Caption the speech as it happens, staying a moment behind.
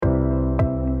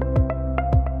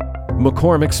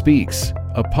McCormack Speaks,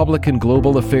 a public and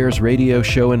global affairs radio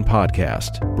show and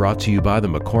podcast brought to you by the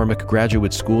McCormack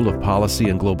Graduate School of Policy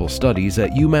and Global Studies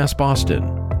at UMass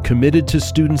Boston, committed to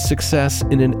student success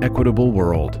in an equitable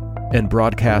world, and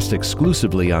broadcast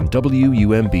exclusively on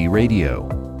WUMB Radio.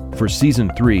 For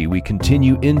Season 3, we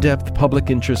continue in-depth public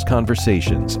interest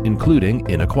conversations, including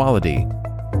inequality,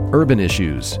 urban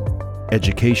issues,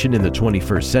 education in the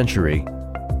 21st century,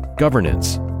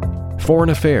 governance,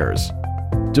 foreign affairs,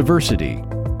 diversity,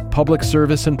 public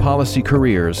service and policy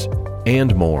careers,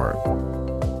 and more.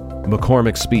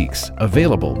 McCormack Speaks,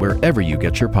 available wherever you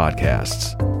get your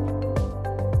podcasts.